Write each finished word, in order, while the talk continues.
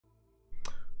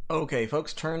Okay,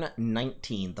 folks, turn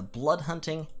 19. The blood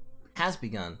hunting has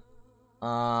begun.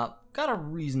 Got a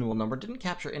reasonable number. Didn't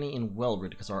capture any in Wellred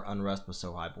because our unrest was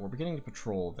so high, but we're beginning to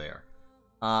patrol there.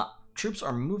 Troops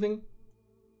are moving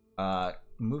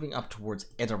up towards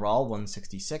Ederal,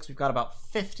 166. We've got about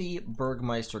 50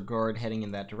 Burgmeister Guard heading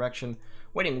in that direction.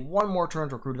 Waiting one more turn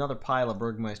to recruit another pile of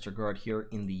Burgmeister Guard here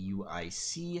in the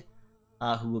UIC,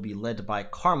 who will be led by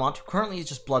Carmont, who currently is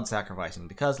just blood sacrificing,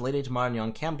 because Lady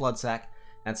Marignon can blood sack,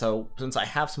 and so since I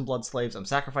have some blood slaves, I'm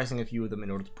sacrificing a few of them in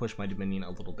order to push my dominion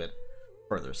a little bit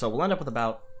further. So we'll end up with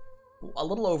about a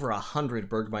little over 100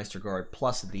 Burgmeister Guard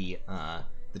plus the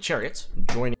chariots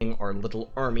joining our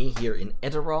little army here in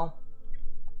Ederal.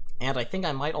 And I think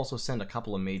I might also send a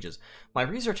couple of mages. My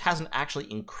research hasn't actually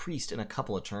increased in a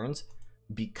couple of turns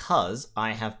because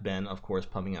I have been, of course,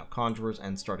 pumping out conjurers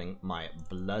and starting my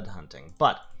blood hunting.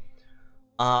 But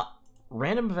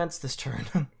random events this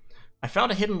turn. I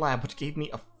found a hidden lab which gave me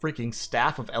a freaking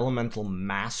staff of elemental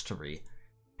mastery.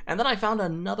 And then I found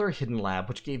another hidden lab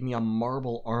which gave me a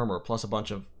marble armor plus a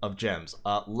bunch of gems.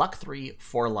 Luck 3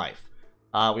 for life.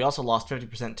 We also lost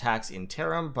 50% tax in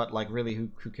Tarim, but like really,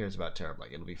 who cares about Tarim?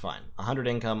 Like, it'll be fine. 100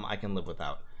 income, I can live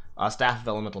without. Staff of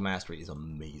Elemental Mastery is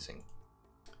amazing.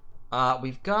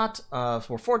 We've got,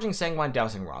 we're forging Sanguine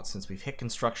Dowsing Rods since we've hit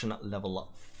construction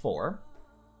level 4.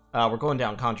 We're going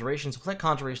down Conjuration, so we'll hit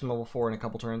Conjuration level 4 in a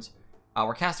couple turns.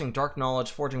 We're casting Dark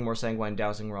Knowledge, forging more Sanguine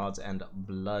Dowsing Rods, and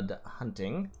Blood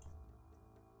Hunting.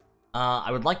 I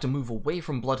would like to move away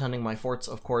from blood hunting my forts,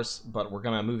 of course, but we're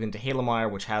going to move into Halemire,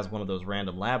 which has one of those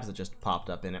random labs that just popped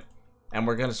up in it. And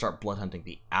we're going to start blood hunting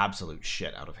the absolute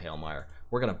shit out of Halemire.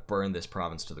 We're going to burn this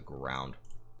province to the ground.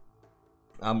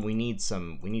 We need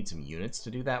some units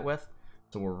to do that with.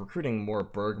 So we're recruiting more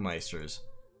Burgmeisters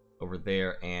over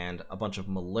there and a bunch of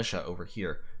militia over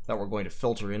here that we're going to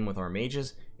filter in with our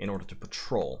mages in order to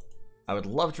patrol. I would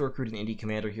love to recruit an indie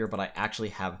commander here, but I actually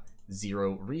have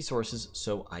 0 resources,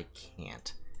 so I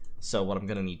can't. So what I'm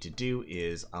going to need to do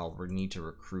is I'll need to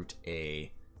recruit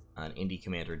an indie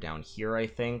commander down here, I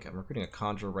think. I'm recruiting a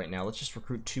conjurer right now. Let's just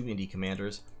recruit 2 indie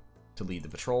commanders to lead the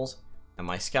patrols. And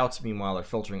my scouts, meanwhile, are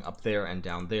filtering up there and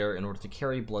down there in order to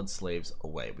carry blood slaves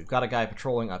away. We've got a guy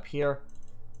patrolling up here.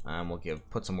 We'll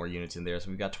put some more units in there. So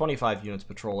we've got 25 units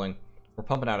patrolling. We're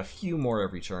pumping out a few more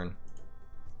every turn.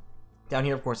 Down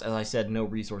here, of course, as I said, no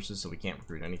resources, so we can't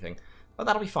recruit anything. But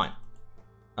that'll be fine.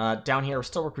 Down here, we're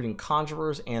still recruiting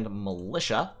conjurers and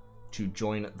militia to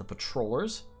join the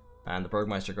patrollers and the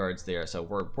Burgmeister Guards there. So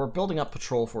we're building up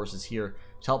patrol forces here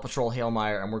to help patrol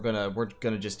Halemire, and we're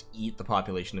gonna just eat the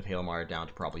population of Halemire down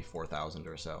to probably 4,000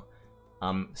 or so.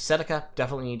 Seneca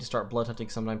definitely need to start blood hunting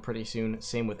sometime pretty soon.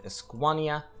 Same with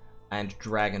Esquania and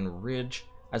Dragon Ridge,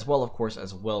 as well, of course,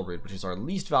 as Wellred, which is our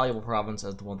least valuable province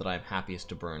as the one that I'm happiest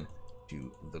to burn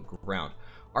to the ground.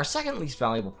 Our second least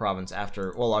valuable province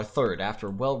after, well, our third after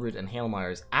Wellred and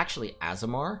Halemire is actually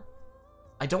Azamar.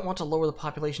 I don't want to lower the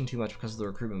population too much because of the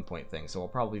recruitment point thing, so I'll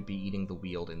probably be eating the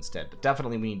Weald instead. But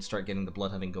definitely we need to start getting the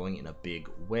blood hunting going in a big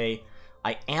way.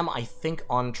 I think,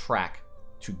 on track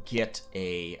to get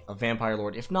a Vampire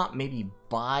Lord, if not maybe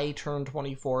by turn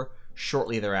 24,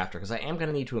 shortly thereafter, because I am going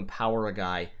to need to empower a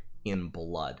guy in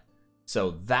blood.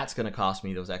 So that's going to cost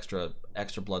me those extra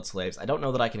blood slaves. I don't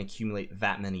know that I can accumulate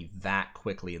that many that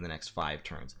quickly in the next 5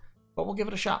 turns, but we'll give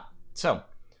it a shot. So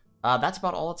that's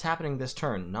about all that's happening this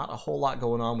turn. Not a whole lot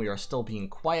going on. We are still being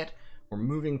quiet. We're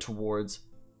moving towards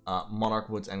Monarch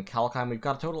Woods and Kalkheim. We've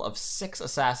got a total of 6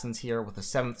 assassins here, with a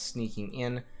 7th sneaking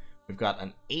in. We've got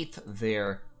an 8th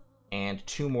there, and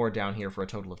 2 more down here for a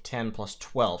total of 10 plus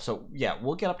 12. So yeah,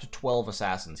 we'll get up to 12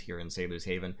 assassins here in Sailor's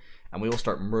Haven, and we will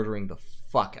start murdering the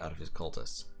fuck out of his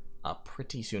cultists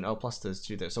pretty soon. Oh, plus there's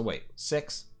 2 there. So wait,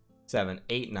 6, 7,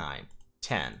 8, 9,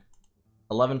 10,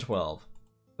 11, 12,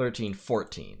 13,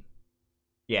 14.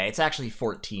 Yeah, it's actually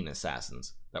 14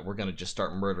 assassins that we're going to just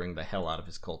start murdering the hell out of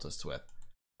his cultists with.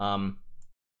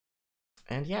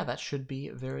 And yeah, that should be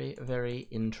very, very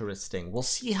interesting. We'll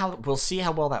see how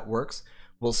well that works.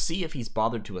 We'll see if he's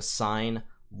bothered to assign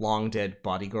long dead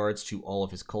bodyguards to all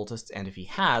of his cultists, and if he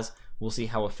has, we'll see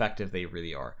how effective they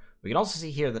really are. We can also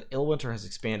see here that Ilwinter has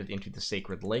expanded into the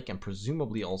Sacred Lake, and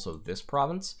presumably also this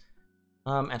province.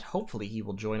 And hopefully he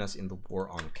will join us in the war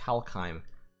on Kalkheim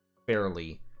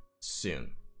fairly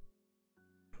soon.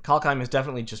 Kalkheim is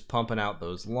definitely just pumping out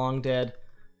those long dead.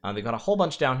 They've got a whole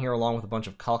bunch down here along with a bunch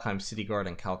of Kalkheim City Guard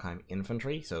and Kalkheim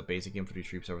Infantry, so basic infantry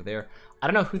troops over there. I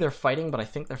don't know who they're fighting, but I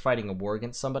think they're fighting a war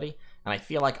against somebody, and I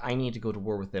feel like I need to go to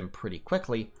war with them pretty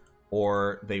quickly,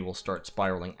 or they will start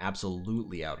spiraling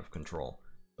absolutely out of control.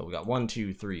 So we got 1,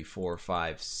 2, 3, 4,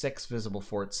 5, 6 visible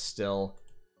forts still.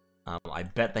 I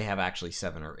bet they have actually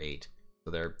 7 or 8.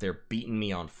 So they're beating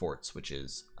me on forts, which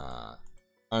is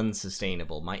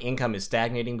unsustainable. My income is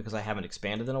stagnating because I haven't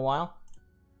expanded in a while.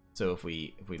 So if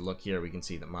we look here, we can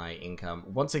see that my income,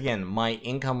 once again, my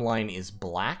income line is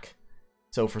black.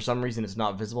 So for some reason it's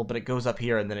not visible, but it goes up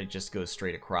here and then it just goes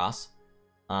straight across.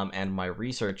 And my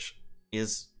research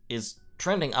is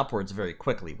trending upwards very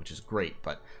quickly, which is great,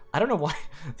 but I don't know why.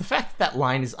 The fact that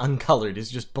line is uncolored,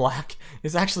 is just black,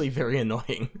 is actually very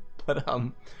annoying. But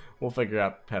we'll figure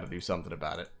out how to do something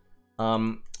about it.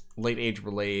 Late Age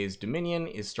Relay's Dominion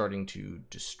is starting to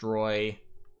destroy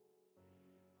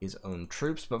his own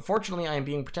troops, but fortunately I am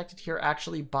being protected here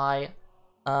actually by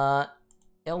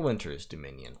Elwinter's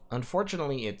Dominion.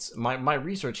 Unfortunately, it's my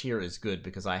research here is good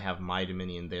because I have my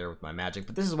Dominion there with my magic,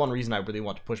 but this is one reason I really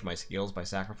want to push my scales by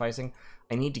sacrificing.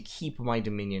 I need to keep my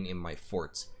Dominion in my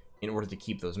forts in order to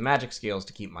keep those magic scales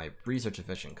to keep my research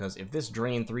efficient, because if this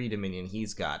Drain 3 Dominion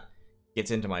he's got gets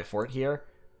into my fort here,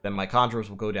 then my Conjurers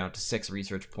will go down to 6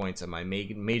 research points and my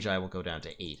Magi will go down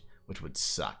to 8, which would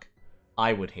suck.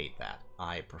 I would hate that.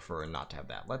 I prefer not to have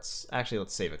that. Let's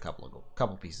save a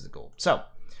couple pieces of gold. So,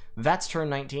 that's turn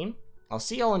 19. I'll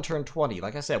see y'all in turn 20.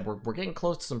 Like I said, we're getting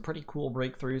close to some pretty cool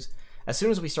breakthroughs. As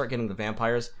soon as we start getting the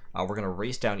vampires, we're going to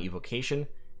race down Evocation,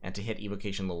 and to hit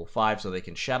Evocation level 5 so they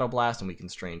can Shadow Blast and we can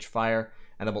Strange Fire,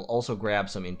 and then we'll also grab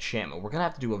some enchantment. We're going to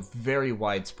have to do a very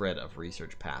wide spread of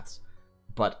research paths.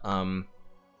 But,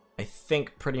 I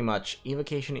think pretty much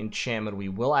Evocation, Enchantment, we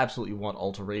will absolutely want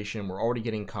Alteration. We're already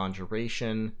getting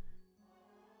Conjuration.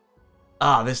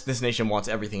 This nation wants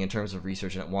everything in terms of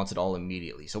research, and it wants it all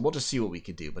immediately. So we'll just see what we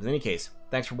could do. But in any case,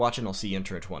 thanks for watching. I'll see you in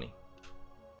turn 20.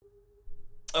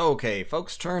 Okay,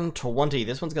 folks, turn 20.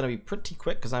 This one's going to be pretty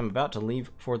quick because I'm about to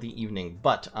leave for the evening.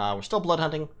 But we're still blood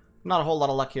hunting. Not a whole lot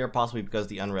of luck here, possibly because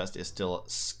the unrest is still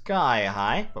sky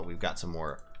high. But we've got some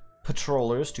more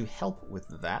patrollers to help with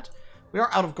that. We are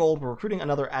out of gold. We're recruiting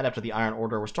another adept of the Iron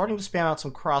Order. We're starting to spam out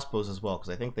some crossbows as well, because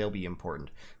I think they'll be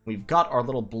important. We've got our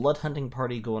little blood hunting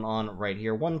party going on right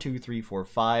here. 1, 2, 3, 4,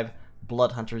 5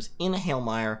 blood hunters in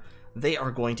Hailmire. They are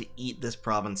going to eat this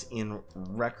province in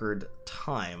record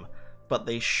time, but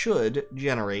they should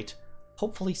generate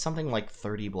hopefully something like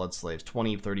 30 blood slaves,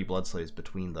 20, 30 blood slaves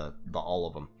between the all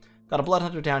of them. Got a blood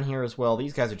hunter down here as well.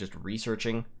 These guys are just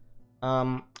researching.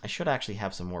 I should actually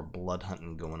have some more blood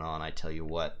hunting going on, I tell you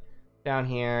what. Down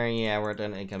here, yeah, we're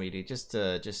done income ED. Just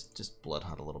blood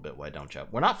hunt a little bit, why don't you?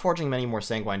 We're not forging many more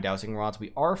Sanguine Dowsing Rods.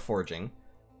 We are forging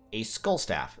a Skull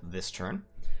Staff this turn.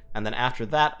 And then after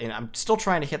that, and I'm still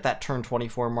trying to hit that turn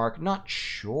 24 mark. Not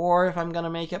sure if I'm going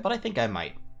to make it, but I think I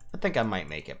might. I think I might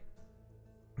make it.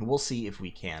 We'll see if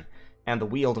we can. And the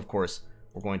Weald, of course,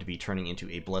 we're going to be turning into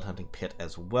a blood hunting pit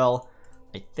as well.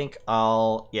 I think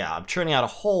I'm churning out a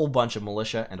whole bunch of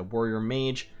militia and a warrior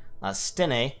mage.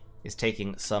 Stene is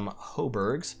taking some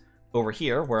Hoburgs over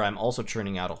here, where I'm also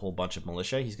churning out a whole bunch of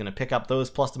militia. He's going to pick up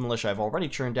those plus the militia I've already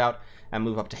churned out and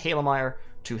move up to Hailmire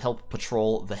to help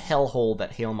patrol the hellhole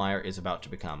that Hailmire is about to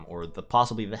become, or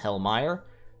possibly the Hellmire,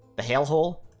 the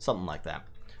Hailhole, something like that.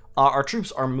 Our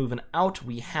troops are moving out.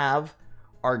 We have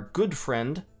our good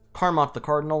friend Carmont the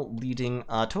Cardinal leading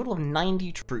a total of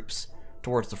 90 troops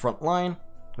towards the front line.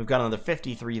 We've got another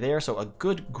 53 there, so a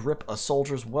good grip of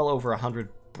soldiers, well over 100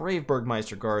 brave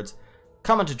Burgmeister guards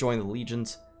coming to join the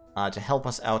legions to help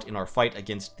us out in our fight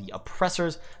against the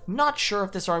oppressors. Not sure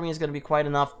if this army is going to be quite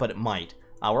enough, but it might.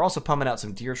 We're also pumping out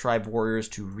some Deer Tribe warriors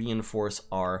to reinforce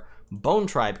our Bone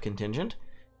Tribe contingent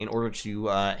in order to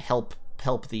help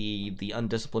the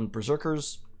undisciplined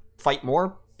berserkers fight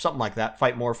more, something like that.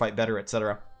 Fight more, fight better,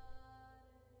 etc.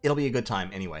 It'll be a good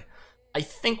time anyway. I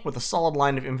think with a solid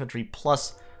line of infantry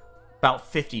plus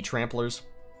about 50 tramplers,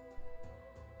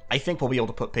 I think we'll be able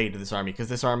to put paid to this army, because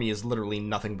this army is literally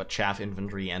nothing but chaff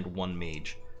infantry and one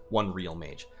mage. One real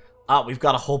mage. We've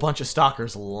got a whole bunch of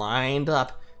stalkers lined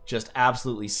up, just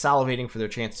absolutely salivating for their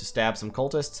chance to stab some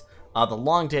cultists. The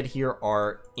long dead here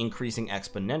are increasing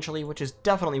exponentially, which is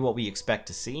definitely what we expect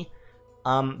to see.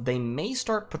 They may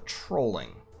start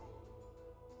patrolling,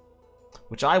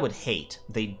 which I would hate.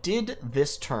 They did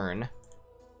this turn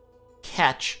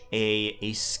catch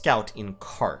a scout in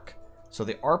Kark. So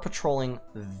they are patrolling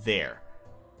there.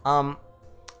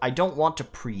 I don't want to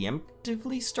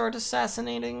preemptively start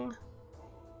assassinating.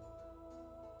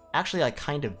 Actually, I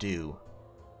kind of do.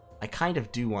 I kind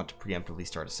of do want to preemptively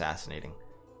start assassinating.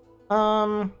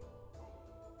 1,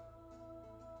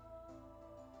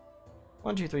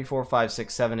 2, 3, 4, 5,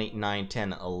 6, 7, 8, 9,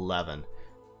 10, 11.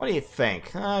 What do you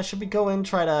think? Should we go in,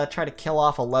 try to kill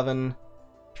off 11?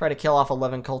 Try to kill off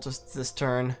 11 cultists this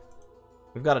turn.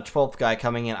 We've got a 12th guy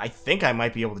coming in. I think I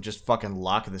might be able to just fucking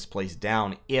lock this place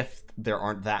down if there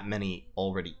aren't that many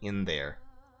already in there.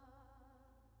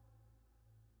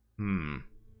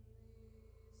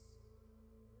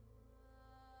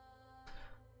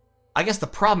 I guess the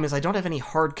problem is I don't have any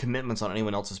hard commitments on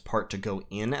anyone else's part to go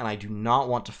in, and I do not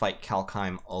want to fight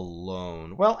Kalkheim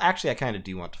alone. Well, actually, I kind of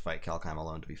do want to fight Kalkheim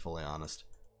alone, to be fully honest.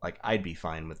 Like, I'd be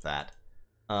fine with that.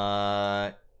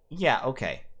 Yeah,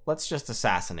 okay. Let's just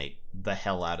assassinate the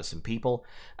hell out of some people,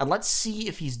 and let's see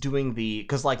if he's doing the...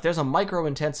 Because, like, there's a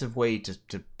micro-intensive way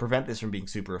to prevent this from being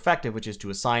super effective, which is to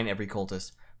assign every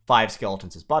cultist 5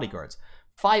 skeletons as bodyguards.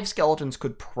 5 skeletons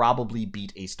could probably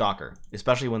beat a stalker,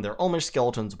 especially when they're Ulmish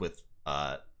skeletons with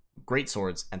great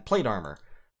swords and plate armor.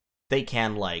 They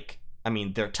can, like, I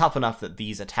mean, they're tough enough that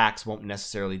these attacks won't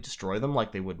necessarily destroy them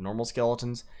like they would normal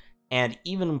skeletons, and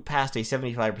even past a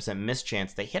 75% miss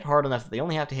chance, they hit hard enough that they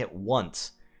only have to hit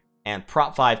once, and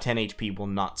Prop 5 10 HP will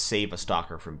not save a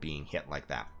stalker from being hit like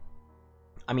that.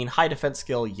 I mean, high defense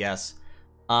skill, yes.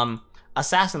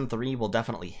 Assassin 3 will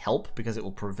definitely help because it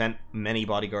will prevent many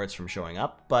bodyguards from showing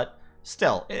up, but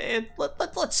still,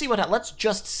 let's see let's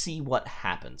just see what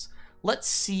happens. Let's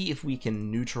see if we can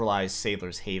neutralize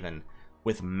Sailor's Haven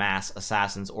with mass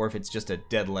assassins, or if it's just a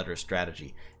dead letter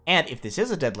strategy. And if this is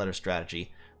a dead letter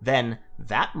strategy, then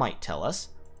that might tell us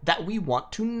that we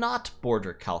want to not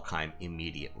border Kalkheim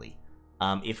immediately.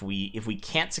 If we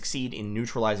can't succeed in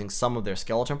neutralizing some of their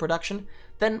skeleton production,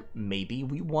 then maybe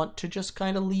we want to just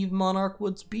kind of leave Monarch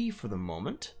Woods be for the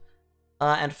moment,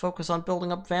 and focus on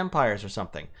building up vampires or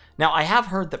something. Now, I have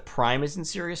heard that Prime is in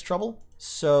serious trouble,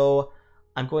 so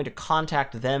I'm going to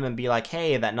contact them and be like,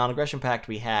 hey, that non-aggression pact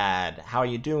we had, how are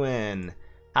you doing?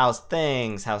 How's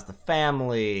things? How's the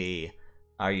family?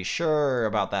 Are you sure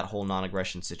about that whole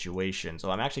non-aggression situation? So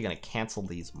I'm actually going to cancel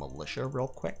these militia real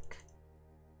quick.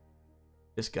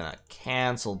 Just gonna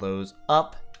cancel those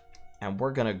up, and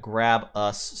we're gonna grab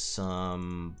us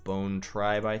some Bone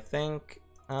Tribe, I think.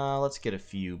 Let's get a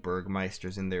few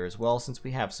Burgmeisters in there as well, since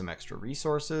we have some extra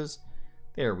resources.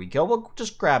 There we go. We'll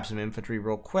just grab some infantry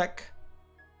real quick.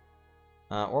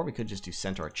 Or we could just do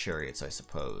Centaur Chariots, I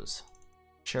suppose.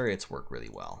 Chariots work really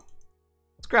well.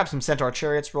 Let's grab some Centaur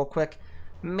Chariots real quick.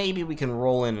 Maybe we can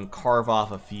roll in and carve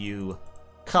off a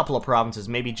couple of provinces,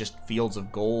 maybe just Fields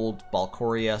of Gold,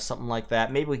 Balcoria, something like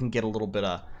that. Maybe we can get a little bit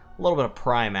of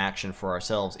prime action for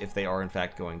ourselves if they are in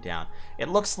fact going down. It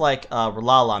looks like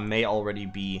R'hllala may already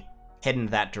be heading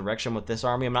that direction with this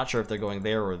army. I'm not sure if they're going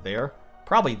there or there.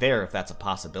 Probably there if that's a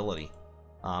possibility,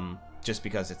 just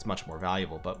because it's much more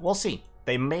valuable, but we'll see.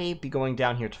 They may be going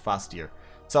down here to Fastir.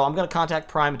 So I'm going to contact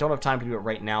Prime. I don't have time to do it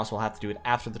right now, so I'll have to do it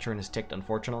after the turn has ticked,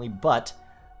 unfortunately, but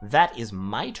that is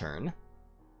my turn.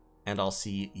 And I'll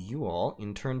see you all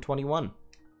in turn 21.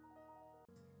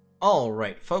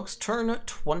 Alright, folks, turn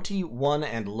 21,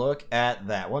 and look at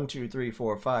that. 1, 2, 3,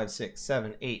 4, 5, 6,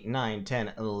 7, 8, 9,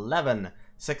 10, 11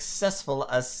 successful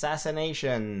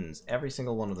assassinations. Every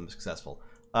single one of them successful.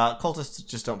 Cultists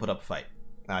just don't put up a fight.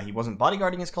 He wasn't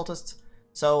bodyguarding his cultists,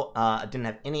 so didn't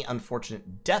have any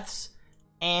unfortunate deaths.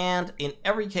 And in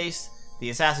every case, the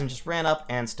assassin just ran up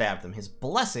and stabbed them. His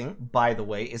blessing, by the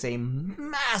way, is a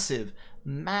massive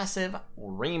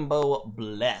rainbow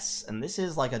bless. And this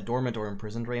is like a dormant or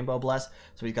imprisoned rainbow bless.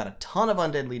 So he's got a ton of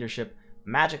undead leadership,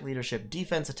 magic leadership,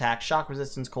 defense attack, shock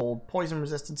resistance, cold, poison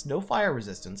resistance, no fire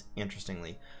resistance,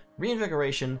 interestingly.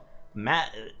 Reinvigoration,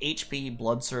 HP,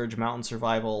 blood surge, mountain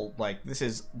survival. Like, this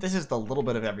is the little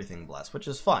bit of everything bless, which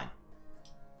is fine.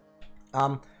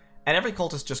 And every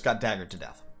cultist just got daggered to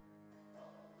death.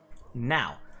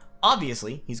 Now,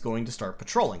 obviously, he's going to start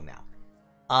patrolling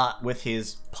now, with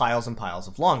his piles and piles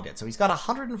of long dead. So he's got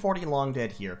 140 long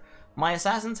dead here. My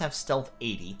assassins have stealth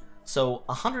 80, so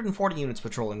 140 units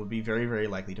patrolling would be very, very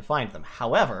likely to find them.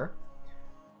 However,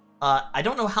 I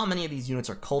don't know how many of these units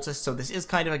are cultists, so this is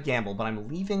kind of a gamble, but I'm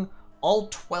leaving all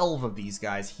 12 of these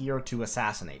guys here to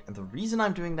assassinate. And the reason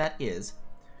I'm doing that is,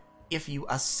 if you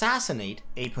assassinate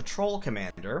a patrol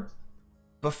commander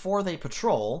before they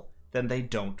patrol, then they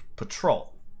don't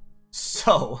patrol.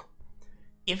 So,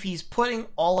 if he's putting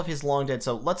all of his long dead,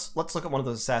 so let's look at one of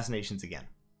those assassinations again.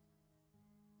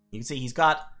 You can see he's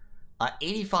got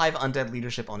 85 undead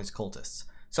leadership on his cultists.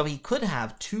 So he could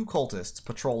have 2 cultists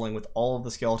patrolling with all of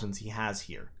the skeletons he has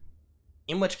here.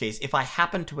 In which case, if I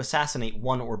happen to assassinate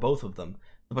one or both of them,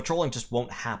 the patrolling just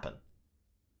won't happen.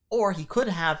 Or he could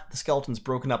have the skeletons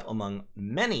broken up among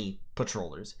many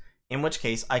patrollers, in which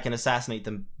case I can assassinate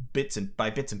them by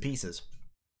bits and pieces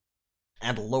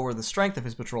and lower the strength of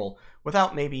his patrol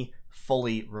without maybe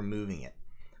fully removing it.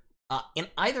 In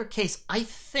either case, I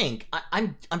think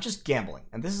I'm just gambling,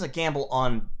 and this is a gamble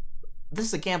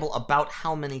about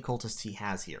how many cultists he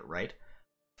has here, right?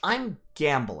 I'm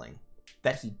gambling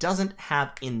that he doesn't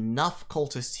have enough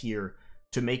cultists here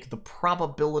to make the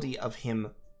probability of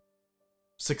him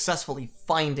successfully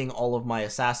finding all of my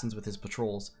assassins with his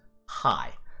patrols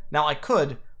high. Now, I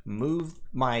could move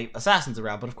my assassins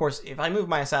around, but of course, if I move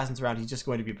my assassins around, he's just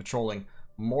going to be patrolling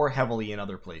more heavily in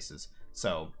other places.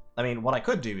 So, I mean, what I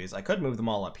could do is I could move them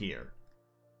all up here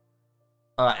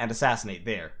and assassinate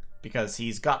there, because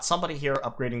he's got somebody here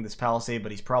upgrading this palisade,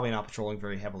 but he's probably not patrolling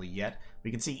very heavily yet.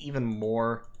 We can see even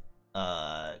more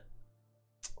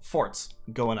forts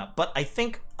going up. But I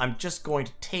think I'm just going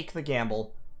to take the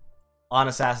gamble on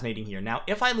assassinating here. Now,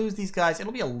 if I lose these guys,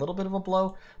 it'll be a little bit of a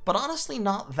blow, but honestly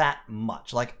not that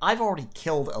much. Like, I've already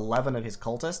killed 11 of his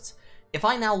cultists. If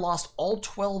I now lost all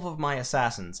 12 of my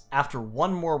assassins after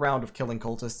one more round of killing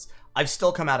cultists, I've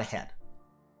still come out ahead.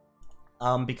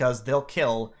 Because they'll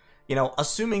kill, you know,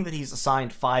 assuming that he's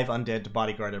assigned 5 undead to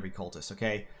bodyguard every cultist,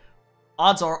 okay?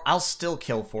 Odds are I'll still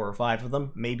kill 4 or 5 of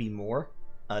them, maybe more,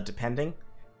 depending.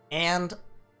 And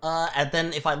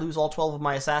then if I lose all 12 of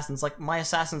my assassins, like, my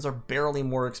assassins are barely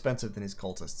more expensive than his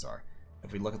cultists are.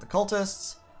 If we look at the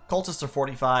cultists are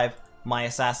 45, my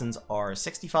assassins are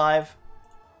 65.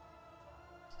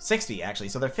 60, actually,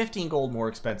 so they're 15 gold more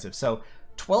expensive. So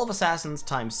 12 assassins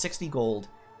times 60 gold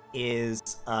is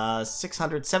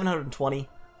 720.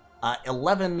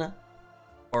 11,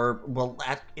 or, well,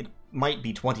 it might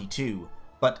be 22,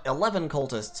 but 11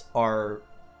 cultists are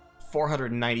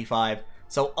 495.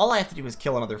 So all I have to do is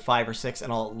kill another 5 or 6,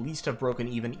 and I'll at least have broken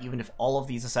even if all of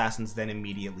these assassins then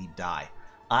immediately die.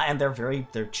 And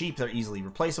they're cheap, they're easily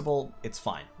replaceable, it's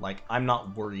fine. Like, I'm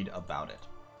not worried about it.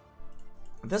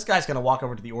 This guy's going to walk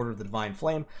over to the Order of the Divine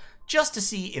Flame, just to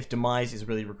see if Demise is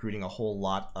really recruiting a whole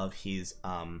lot of his,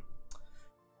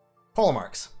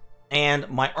 Polemarchs. And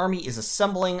my army is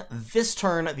assembling. This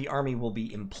turn, the army will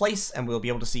be in place, and we'll be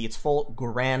able to see its full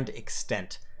grand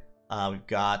extent. We've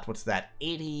got, what's that,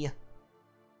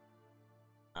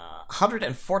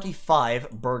 145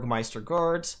 Burgmeister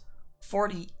Guards,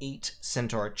 48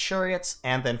 Centaur Chariots,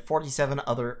 and then 47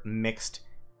 other mixed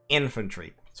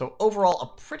infantry. So overall, a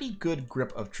pretty good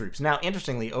grip of troops. Now,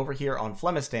 interestingly, over here on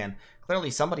Flemistan,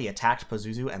 clearly somebody attacked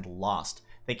Pazuzu and lost.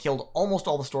 They killed almost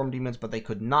all the Storm Demons, but they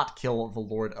could not kill the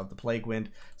Lord of the Plague Wind.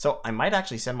 So I might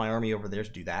actually send my army over there to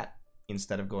do that,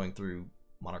 instead of going through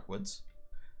Monarch Woods.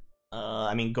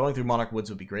 I mean, going through Monarch Woods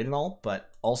would be great and all,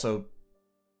 but also,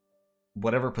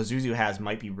 whatever Pazuzu has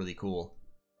might be really cool.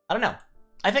 I don't know.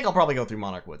 I think I'll probably go through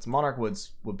Monarch Woods. Monarch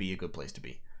Woods would be a good place to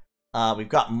be. We've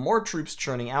got more troops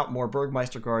churning out, more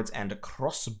Burgmeister Guards and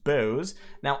crossbows.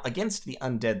 Now, against the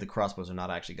undead, the crossbows are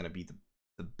not actually going to be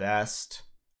the best.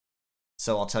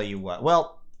 So I'll tell you what.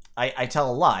 Well, I tell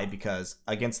a lie, because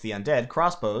against the undead,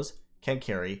 crossbows can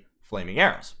carry flaming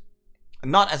arrows.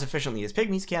 Not as efficiently as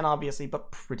pygmies can, obviously,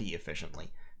 but pretty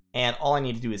efficiently. And all I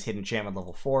need to do is hit enchantment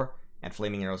level 4, and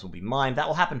flaming arrows will be mine. That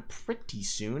will happen pretty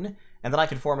soon, and then I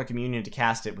can form a communion to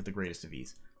cast it with the greatest of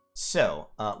ease. So,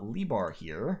 Libar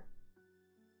here.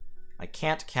 I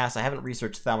can't cast, I haven't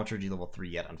researched Thaumaturgy level 3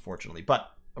 yet, unfortunately,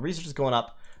 but research is going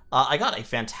up. I got a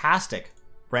fantastic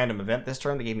random event this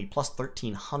turn that gave me plus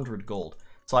 1,300 gold.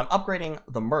 So I'm upgrading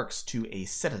the Mercs to a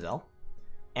Citadel,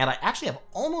 and I actually have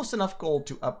almost enough gold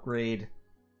to upgrade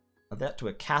that to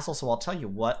a castle, so I'll tell you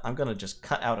what, I'm going to just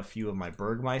cut out a few of my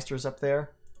Burgmeisters up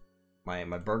there, my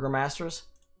Burgermasters.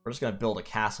 We're just going to build a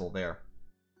castle there.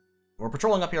 We're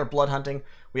patrolling up here, blood hunting.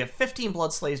 We have 15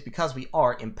 blood slaves because we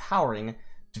are empowering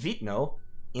Dvitno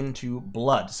into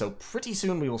blood. So pretty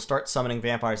soon we will start summoning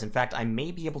vampires. In fact, I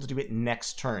may be able to do it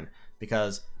next turn,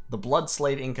 because the blood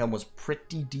slave income was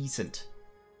pretty decent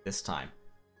this time.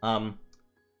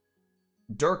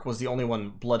 Dirk was the only one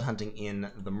blood hunting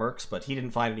in the Mercs, but he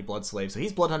didn't find any blood slaves, so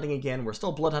he's blood hunting again. We're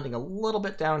still blood hunting a little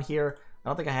bit down here. I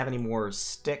don't think I have any more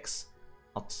sticks.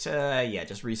 Yeah,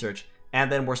 just research.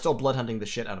 And then we're still blood hunting the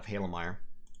shit out of Halemire.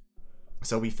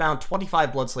 So we found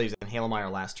 25 blood slaves in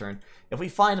Halemire last turn. If we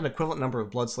find an equivalent number of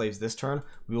blood slaves this turn,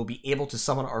 we will be able to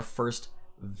summon our first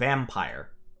vampire.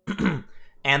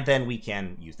 And then we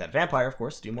can use that vampire, of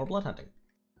course, to do more blood hunting.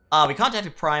 We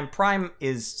contacted Prime. Prime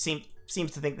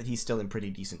seems to think that he's still in pretty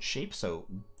decent shape, so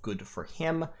good for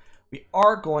him. We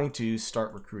are going to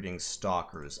start recruiting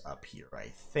Stalkers up here, I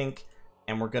think.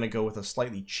 And we're going to go with a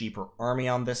slightly cheaper army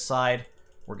on this side.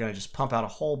 We're going to just pump out a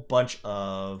whole bunch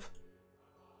of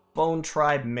Bone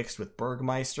Tribe mixed with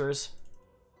Burgmeisters.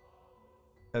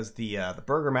 Because the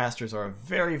Burgermasters are a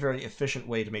very, very efficient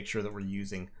way to make sure that we're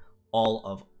using all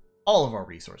of our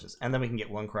resources. And then we can get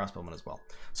one crossbowman as well.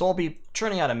 So I'll be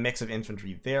churning out a mix of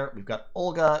infantry there. We've got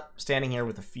Olga standing here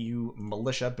with a few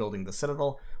militia building the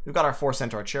citadel. We've got our 4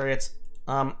 Centaur Chariots.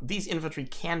 These infantry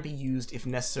can be used, if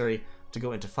necessary, to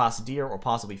go into Fasdir or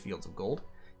possibly Fields of Gold.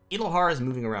 Edelhar is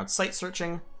moving around site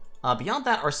searching. Beyond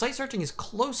that, our site searching is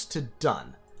close to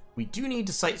done. We do need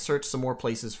to site search some more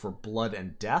places for blood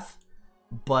and death,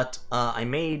 but I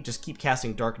may just keep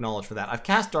casting Dark Knowledge for that. I've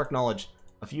cast Dark Knowledge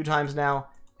a few times now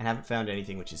and haven't found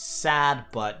anything, which is sad,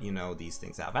 but, you know, these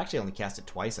things have. I've actually only cast it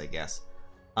twice, I guess.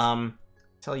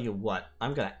 Tell you what,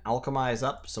 I'm going to alchemize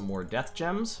up some more death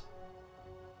gems.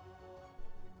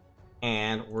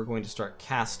 And we're going to start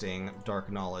casting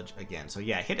Dark Knowledge again. So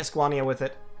yeah, hit Esquania with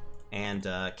it, and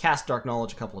cast Dark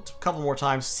Knowledge a couple more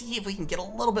times. See if we can get a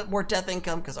little bit more death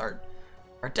income, because our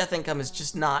death income is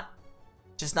just not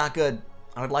good.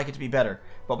 I would like it to be better,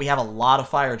 but we have a lot of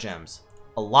fire gems,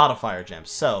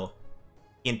 So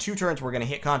in 2 turns, we're going to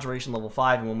hit Conjuration level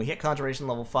 5, and when we hit Conjuration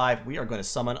level 5, we are going to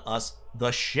summon us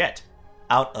the shit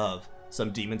out of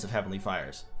some Demons of Heavenly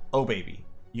Fires. Oh baby,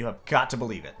 you have got to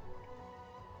believe it.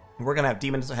 We're going to have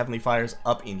Demons of Heavenly Fires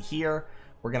up in here.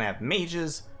 We're going to have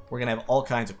mages. We're going to have all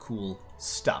kinds of cool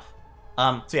stuff.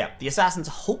 So yeah, the assassins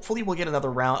hopefully will get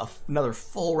another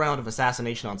full round of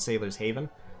assassination on Sailor's Haven.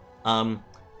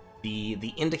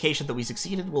 The indication that we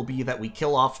succeeded will be that we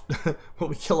kill off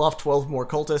 12 more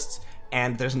cultists,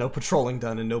 and there's no patrolling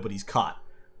done and nobody's caught.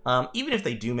 Even if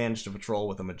they do manage to patrol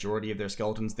with a majority of their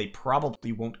skeletons, they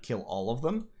probably won't kill all of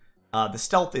them. The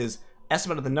stealth is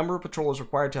estimate of the number of patrollers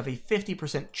required to have a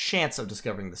 50% chance of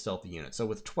discovering the stealthy unit. So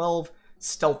with 12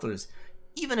 stealthers,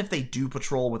 even if they do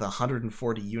patrol with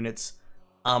 140 units,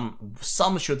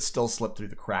 some should still slip through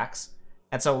the cracks.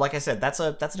 And so, like I said, that's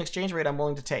an exchange rate I'm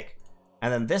willing to take.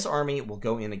 And then this army will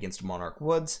go in against Monarch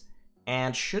Woods,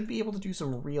 and should be able to do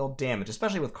some real damage,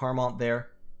 especially with Carmont there,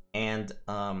 and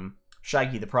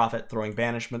Shaggy the Prophet throwing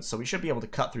banishments, so we should be able to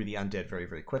cut through the undead very,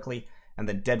 very quickly, and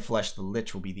then Deadflesh the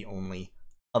Lich will be the only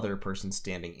other person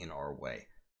standing in our way.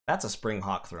 That's a Spring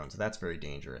Hawk Throne, so that's very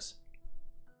dangerous.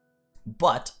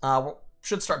 But we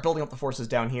should start building up the forces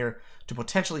down here to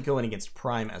potentially go in against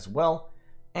Prime as well.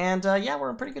 And yeah, we're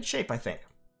in pretty good shape, I think.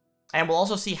 And we'll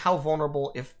also see how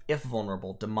vulnerable, if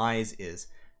vulnerable, Demise is.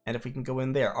 And if we can go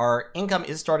in there. Our income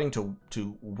is starting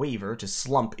to waver, to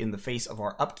slump in the face of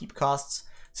our upkeep costs,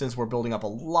 since we're building up a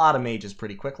lot of mages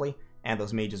pretty quickly. And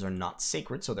those mages are not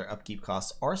sacred, so their upkeep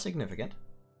costs are significant.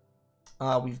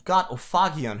 We've got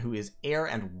Ophagion, who is air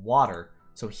and water,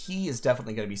 so he is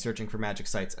definitely going to be searching for magic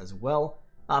sites as well.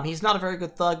 He's not a very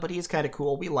good thug, but he is kind of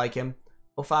cool. We like him.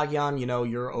 Ophagion, you know,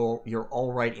 you're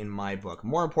all right in my book.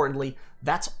 More importantly,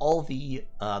 that's all the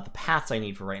paths I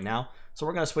need for right now. So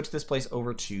we're going to switch this place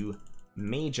over to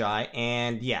Magi,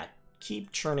 and yeah,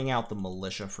 keep churning out the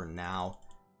militia for now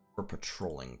for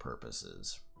patrolling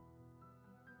purposes.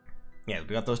 Yeah, we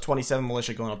got those 27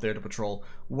 militia going up there to patrol.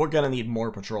 We're gonna need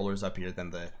more patrollers up here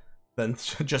than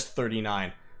just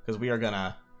 39, because we're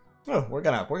gonna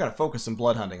focus some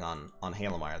blood hunting on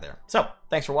Halemire there. So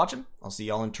thanks for watching. I'll see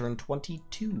y'all in turn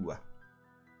 22.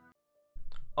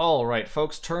 All right,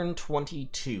 folks, turn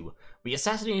 22. We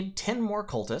assassinated 10 more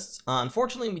cultists.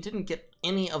 Unfortunately, we didn't get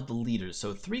any of the leaders,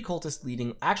 so 3 cultists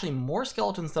leading, actually more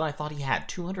skeletons than I thought he had.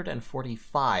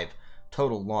 245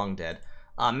 total long dead.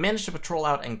 Managed to patrol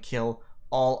out and kill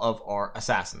all of our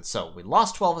assassins. So we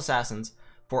lost 12 assassins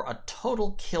for a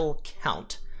total kill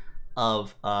count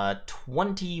of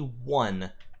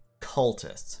 21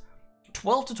 cultists.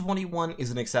 12 to 21 is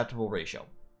an acceptable ratio.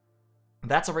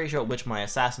 That's a ratio at which my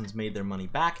assassins made their money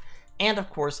back, and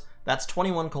of course, that's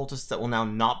 21 cultists that will now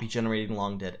not be generating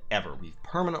long dead ever. We've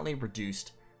permanently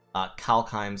reduced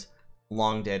Kalkheim's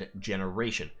long dead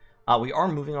generation. We are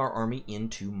moving our army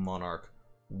into Monarch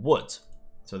Woods.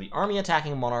 So the army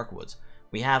attacking Monarch Woods.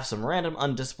 We have some random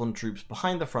undisciplined troops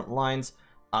behind the front lines.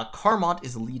 Carmont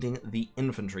is leading the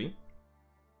infantry.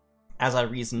 As I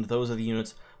reasoned, those are the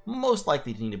units most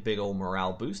likely to need a big old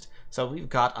morale boost. So we've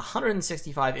got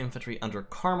 165 infantry under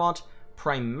Carmont,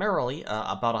 primarily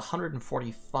about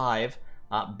 145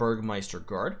 Burgmeister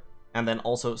Guard, and then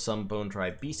also some Bone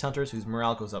Tribe Beast Hunters whose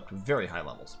morale goes up to very high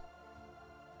levels.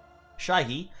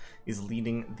 Shaggy is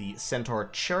leading the Centaur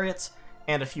Chariots,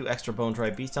 and a few extra Bone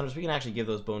Tribe Beast Hunters. We can actually give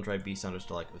those Bone Tribe Beast Hunters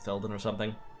to, like, Uthelden or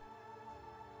something.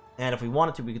 And if we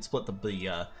wanted to, we could split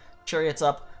the chariots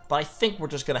up, but I think we're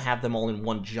just going to have them all in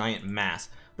one giant mass.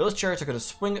 Those chariots are going to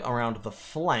swing around the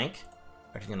flank.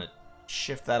 Actually going to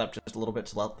shift that up just a little bit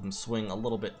to let them swing a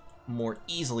little bit more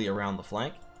easily around the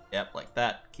flank. Yep, like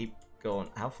that. Keep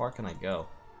going. How far can I go?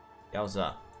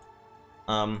 Yowza.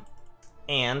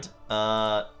 And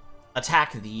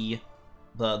attack the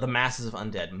masses of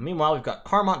undead. Meanwhile, we've got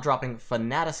Carmont dropping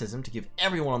Fanaticism to give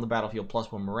everyone on the battlefield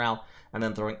 +1 morale, and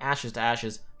then throwing Ashes to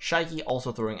Ashes. Shaiki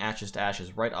also throwing Ashes to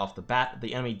Ashes right off the bat.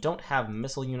 The enemy don't have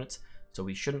missile units, so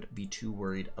we shouldn't be too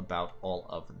worried about all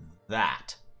of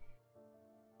that.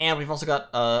 And we've also got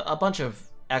a bunch of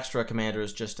extra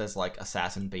commanders just as like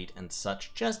assassin bait and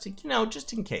such, just to, you know,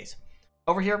 just in case.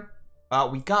 Over here,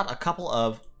 we got a couple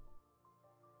of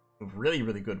really,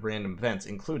 really good random events,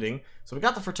 including, so we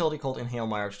got the Fertility Cult in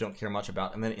Hailmire, which I don't care much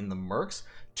about, and then in the Mercs,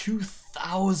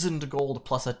 2,000 gold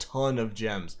plus a ton of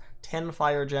gems. 10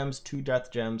 fire gems, 2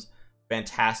 death gems,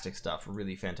 fantastic stuff,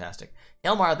 really fantastic.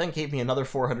 Hailmire then gave me another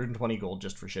 420 gold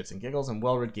just for shits and giggles, and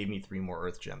Wellred gave me 3 more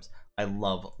earth gems. I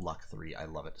love Luck 3, I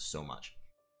love it so much.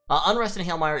 Unrest in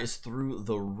Hailmire is through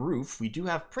the roof. We do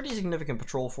have pretty significant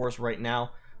patrol force right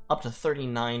now, up to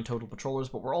 39 total patrollers,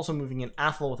 but we're also moving in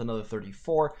Athel with another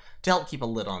 34 to help keep a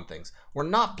lid on things. We're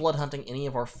not blood hunting any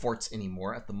of our forts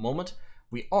anymore at the moment.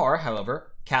 We are,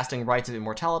 however, casting Rites of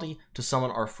Immortality to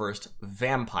summon our first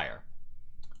vampire.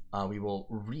 We will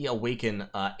reawaken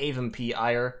Avon P.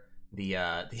 Iyer,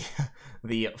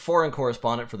 the foreign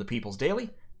correspondent for the People's Daily,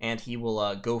 and he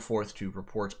will go forth to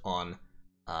report on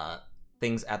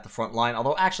things at the front line,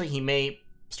 although actually he may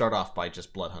start off by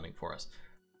just blood hunting for us.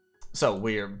 So,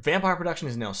 vampire production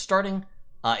is now starting.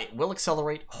 It will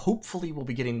accelerate. Hopefully, we'll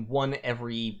be getting 1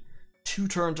 every 2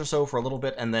 turns or so for a little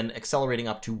bit, and then accelerating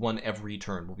up to 1 every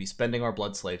turn. We'll be spending our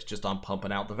blood slaves just on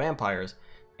pumping out the vampires,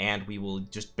 and we will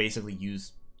just basically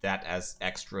use that as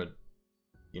extra,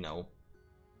 you know,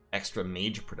 extra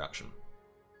mage production.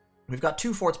 We've got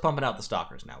 2 forts pumping out the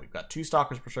stalkers now. We've got 2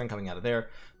 stalkers per turn coming out of there,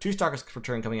 2 stalkers per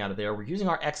turn coming out of there. We're using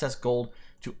our excess gold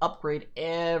to upgrade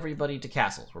everybody to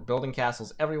castles. We're building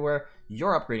castles everywhere.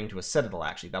 You're upgrading to a citadel,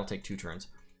 actually. That'll take 2 turns.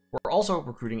 We're also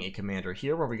recruiting a commander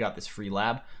here, where we got this free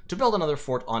lab, to build another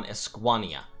fort on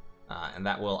Esquania. And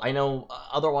that will, I know,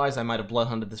 otherwise I might have blood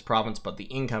hunted this province, but the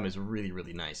income is really,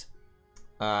 really nice.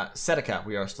 Setica,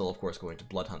 we are still, of course, going to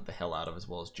blood hunt the hell out of, as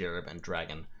well as Jereb and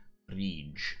Dragon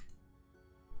Ridge.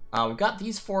 We've got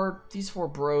these four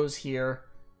bros here.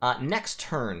 Next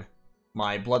turn,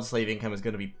 my blood slave income is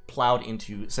going to be plowed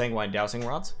into sanguine dowsing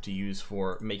rods to use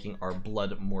for making our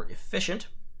blood more efficient.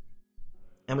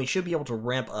 And we should be able to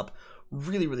ramp up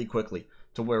really, really quickly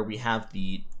to where we have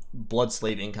the blood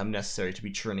slave income necessary to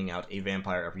be churning out a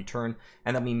vampire every turn.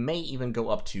 And then we may even go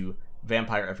up to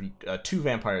 2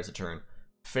 vampires a turn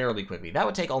fairly quickly. That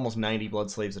would take almost 90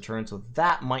 blood slaves a turn, so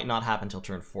that might not happen until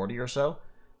turn 40 or so.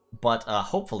 But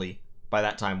hopefully, by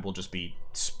that time, we'll just be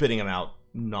spitting them out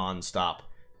non-stop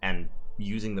and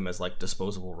using them as, like,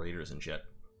 disposable raiders and shit.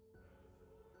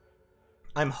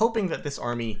 I'm hoping that this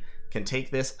army can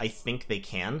take this. I think they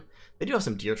can. They do have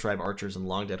some Deer Tribe archers and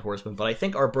long dead horsemen, but I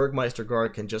think our Burgmeister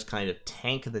Guard can just kind of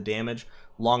tank the damage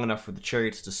long enough for the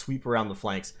chariots to sweep around the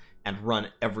flanks and run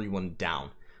everyone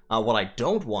down. What I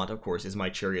don't want, of course, is my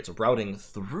chariots routing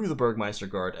through the Burgmeister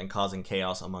Guard and causing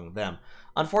chaos among them.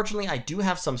 Unfortunately, I do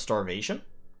have some starvation,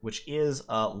 which is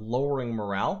lowering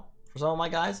morale for some of my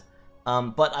guys.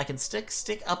 But I can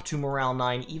stick up to morale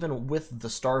 9 even with the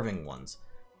starving ones.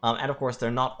 And of course,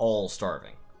 they're not all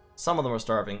starving. Some of them are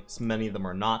starving, many of them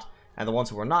are not. And the ones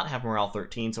who are not have morale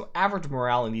 13, so average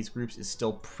morale in these groups is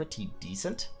still pretty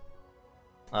decent.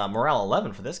 Morale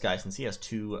 11 for this guy, since he has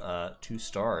 2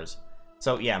 stars.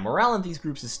 So yeah, morale in these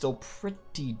groups is still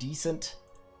pretty decent.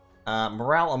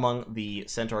 Morale among the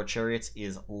Centaur chariots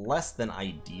is less than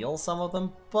ideal, some of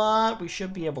them, but we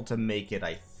should be able to make it,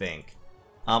 I think.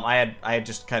 I had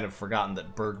just kind of forgotten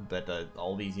that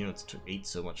all these units ate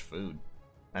so much food.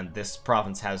 And this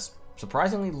province has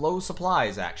surprisingly low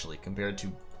supplies, actually, compared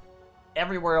to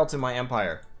everywhere else in my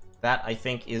empire. That, I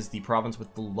think, is the province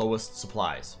with the lowest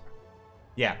supplies.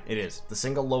 Yeah, it is. The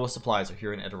single lowest supplies are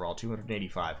here in Edoral,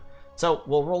 285. So,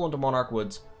 we'll roll into Monarch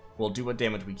Woods, we'll do what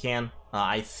damage we can.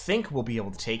 I think we'll be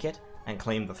able to take it and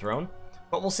claim the throne,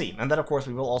 but we'll see. And then, of course,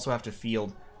 we will also have to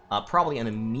field probably an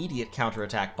immediate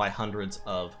counterattack by hundreds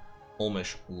of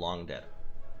Olmish Long Dead.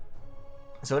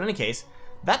 So in any case,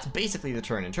 that's basically the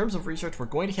turn. In terms of research, we're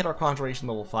going to hit our Conjuration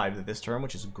level 5 this turn,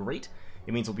 which is great.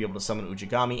 It means we'll be able to summon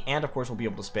Ujigami, and of course we'll be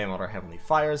able to spam out our Heavenly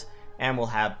Fires, and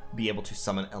we'll be able to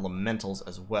summon Elementals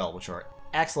as well, which are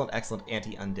excellent, excellent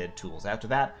anti-undead tools. After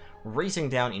that, racing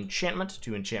down Enchantment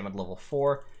to Enchantment level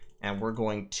 4, and we're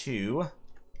going to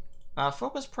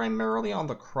focus primarily on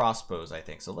the crossbows, I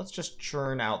think. So let's just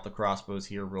churn out the crossbows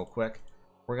here real quick.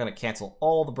 We're going to cancel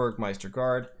all the Burgmeister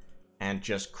Guard and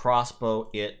just crossbow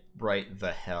it right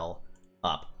the hell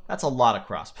up. That's a lot of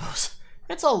crossbows.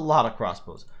 It's a lot of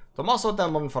crossbows. Tommaso del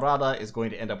Monferrada is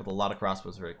going to end up with a lot of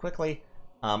crossbows very quickly.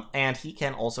 And he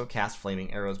can also cast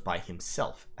Flaming Arrows by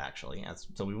himself, actually.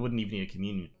 So we wouldn't even need a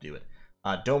communion to do it.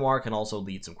 Domar can also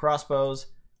lead some crossbows.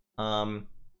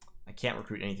 I can't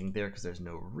recruit anything there because there's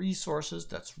no resources.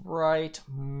 That's right.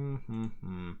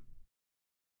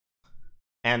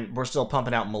 And we're still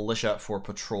pumping out militia for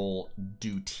patrol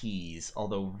duties.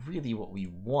 Although, really what we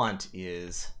want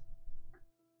is...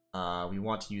 we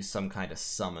want to use some kind of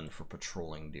summon for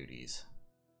patrolling duties.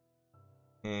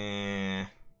 I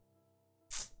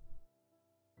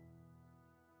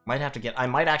might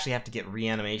actually have to get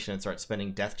reanimation and start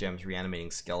spending death gems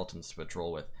reanimating skeletons to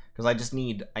patrol with. Because I just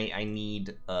need... I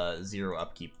need 0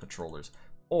 upkeep patrollers.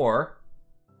 Or,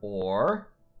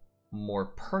 more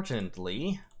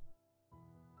pertinently...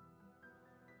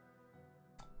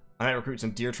 I might recruit some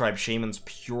Deer Tribe Shamans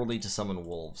purely to summon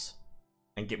wolves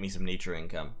and get me some nature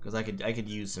income, because I could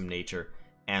use some nature,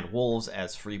 and wolves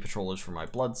as free patrollers for my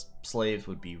blood slaves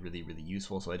would be really, really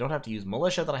useful, so I don't have to use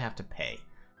militia that I have to pay.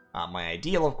 My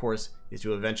ideal, of course, is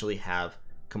to eventually have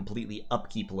completely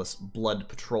upkeepless blood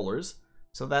patrollers,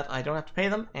 so that I don't have to pay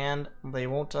them, and they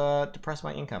won't depress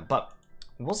my income, but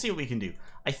we'll see what we can do.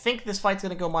 I think this fight's going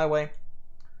to go my way.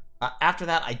 After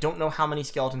that, I don't know how many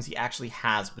skeletons he actually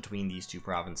has between these two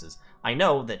provinces. I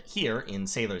know that here, in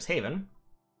Sailor's Haven,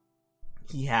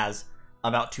 he has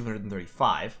about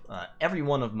 235. Every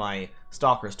one of my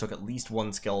stalkers took at least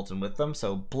 1 skeleton with them,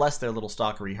 so bless their little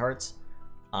stalkery hearts.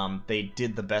 They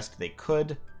did the best they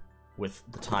could with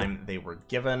the time they were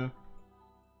given.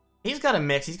 He's got a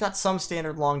mix. He's got some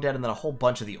standard long dead and then a whole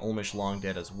bunch of the Olmish long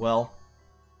dead as well.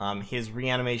 His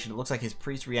reanimation, it looks like his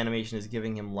priest reanimation is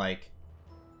giving him like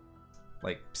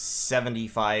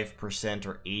 75%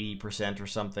 or 80% or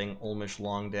something Olmish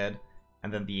long dead,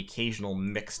 and then the occasional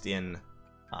mixed in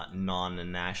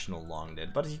non-national long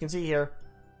dead. But as you can see here,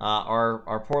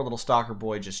 our poor little stalker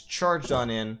boy just charged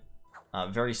on in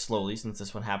very slowly, since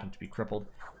this one happened to be crippled.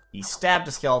 He stabbed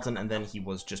a skeleton, and then he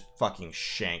was just fucking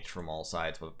shanked from all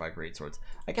sides by greatswords.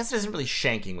 I guess it isn't really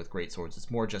shanking with greatswords,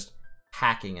 it's more just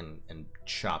hacking and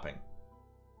chopping.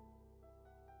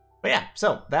 But yeah,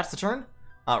 so that's the turn.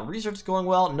 Research is going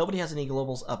well. Nobody has any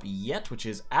globals up yet, which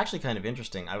is actually kind of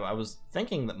interesting. I was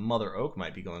thinking that Mother Oak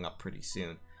might be going up pretty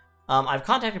soon. I've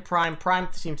contacted Prime. Prime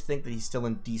seems to think that he's still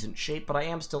in decent shape, but I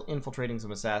am still infiltrating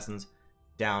some assassins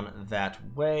down that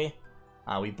way.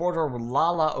 We border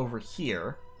Rulala over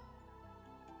here.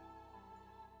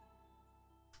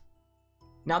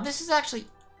 Now, this is actually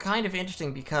kind of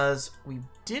interesting because we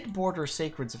did border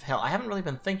Sacreds of Hell. I haven't really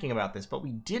been thinking about this, but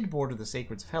we did border the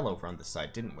Sacreds of Hell over on this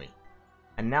side, didn't we?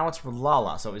 And now it's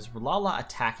Rulala. So is Rulala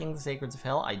attacking the Sacreds of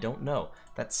Hell? I don't know.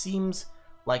 That seems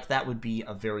like that would be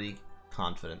a very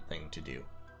confident thing to do.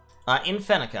 In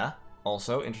Fennica,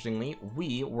 also, interestingly,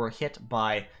 we were hit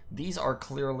by... These are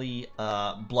clearly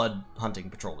blood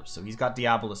hunting patrollers. So he's got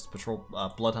Diabolist patrol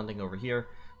blood hunting over here.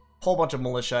 Whole bunch of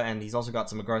militia, and he's also got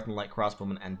some Agarthan light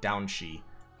crossbowmen and Downshee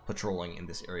patrolling in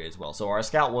this area as well. So our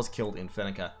scout was killed in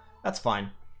Fennica. That's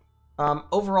fine.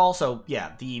 Overall, so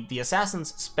yeah, the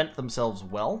assassins spent themselves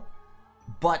well,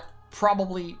 but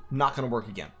probably not going to work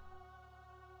again.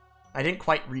 I didn't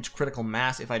quite reach critical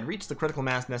mass. If I'd reached the critical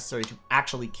mass necessary to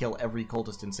actually kill every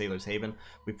cultist in Sailor's Haven,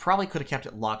 we probably could have kept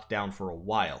it locked down for a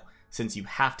while, since you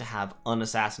have to have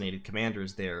unassassinated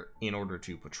commanders there in order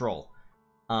to patrol.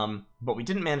 But we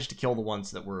didn't manage to kill the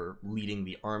ones that were leading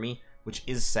the army, which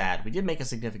is sad. We did make a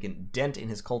significant dent in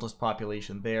his cultist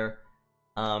population there.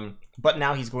 But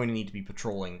now he's going to need to be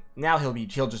patrolling. Now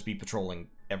he'll just be patrolling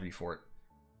every fort.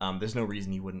 There's no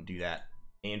reason he wouldn't do that.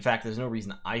 In fact, there's no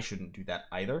reason I shouldn't do that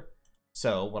either.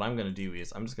 So what I'm going to do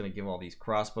is I'm just going to give all these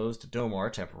crossbows to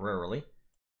Domar temporarily,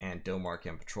 and Domar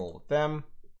can patrol with them.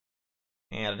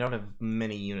 And I don't have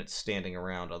many units standing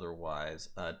around otherwise.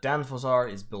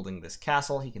 Danfozar is building this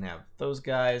castle. He can have those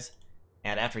guys.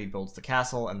 And after he builds the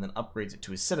castle and then upgrades it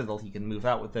to his citadel, he can move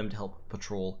out with them to help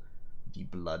patrol the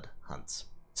blood hunts.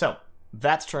 So,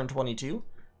 that's turn 22.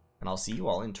 And I'll see you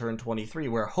all in turn 23,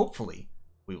 where hopefully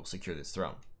we will secure this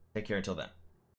throne. Take care until then.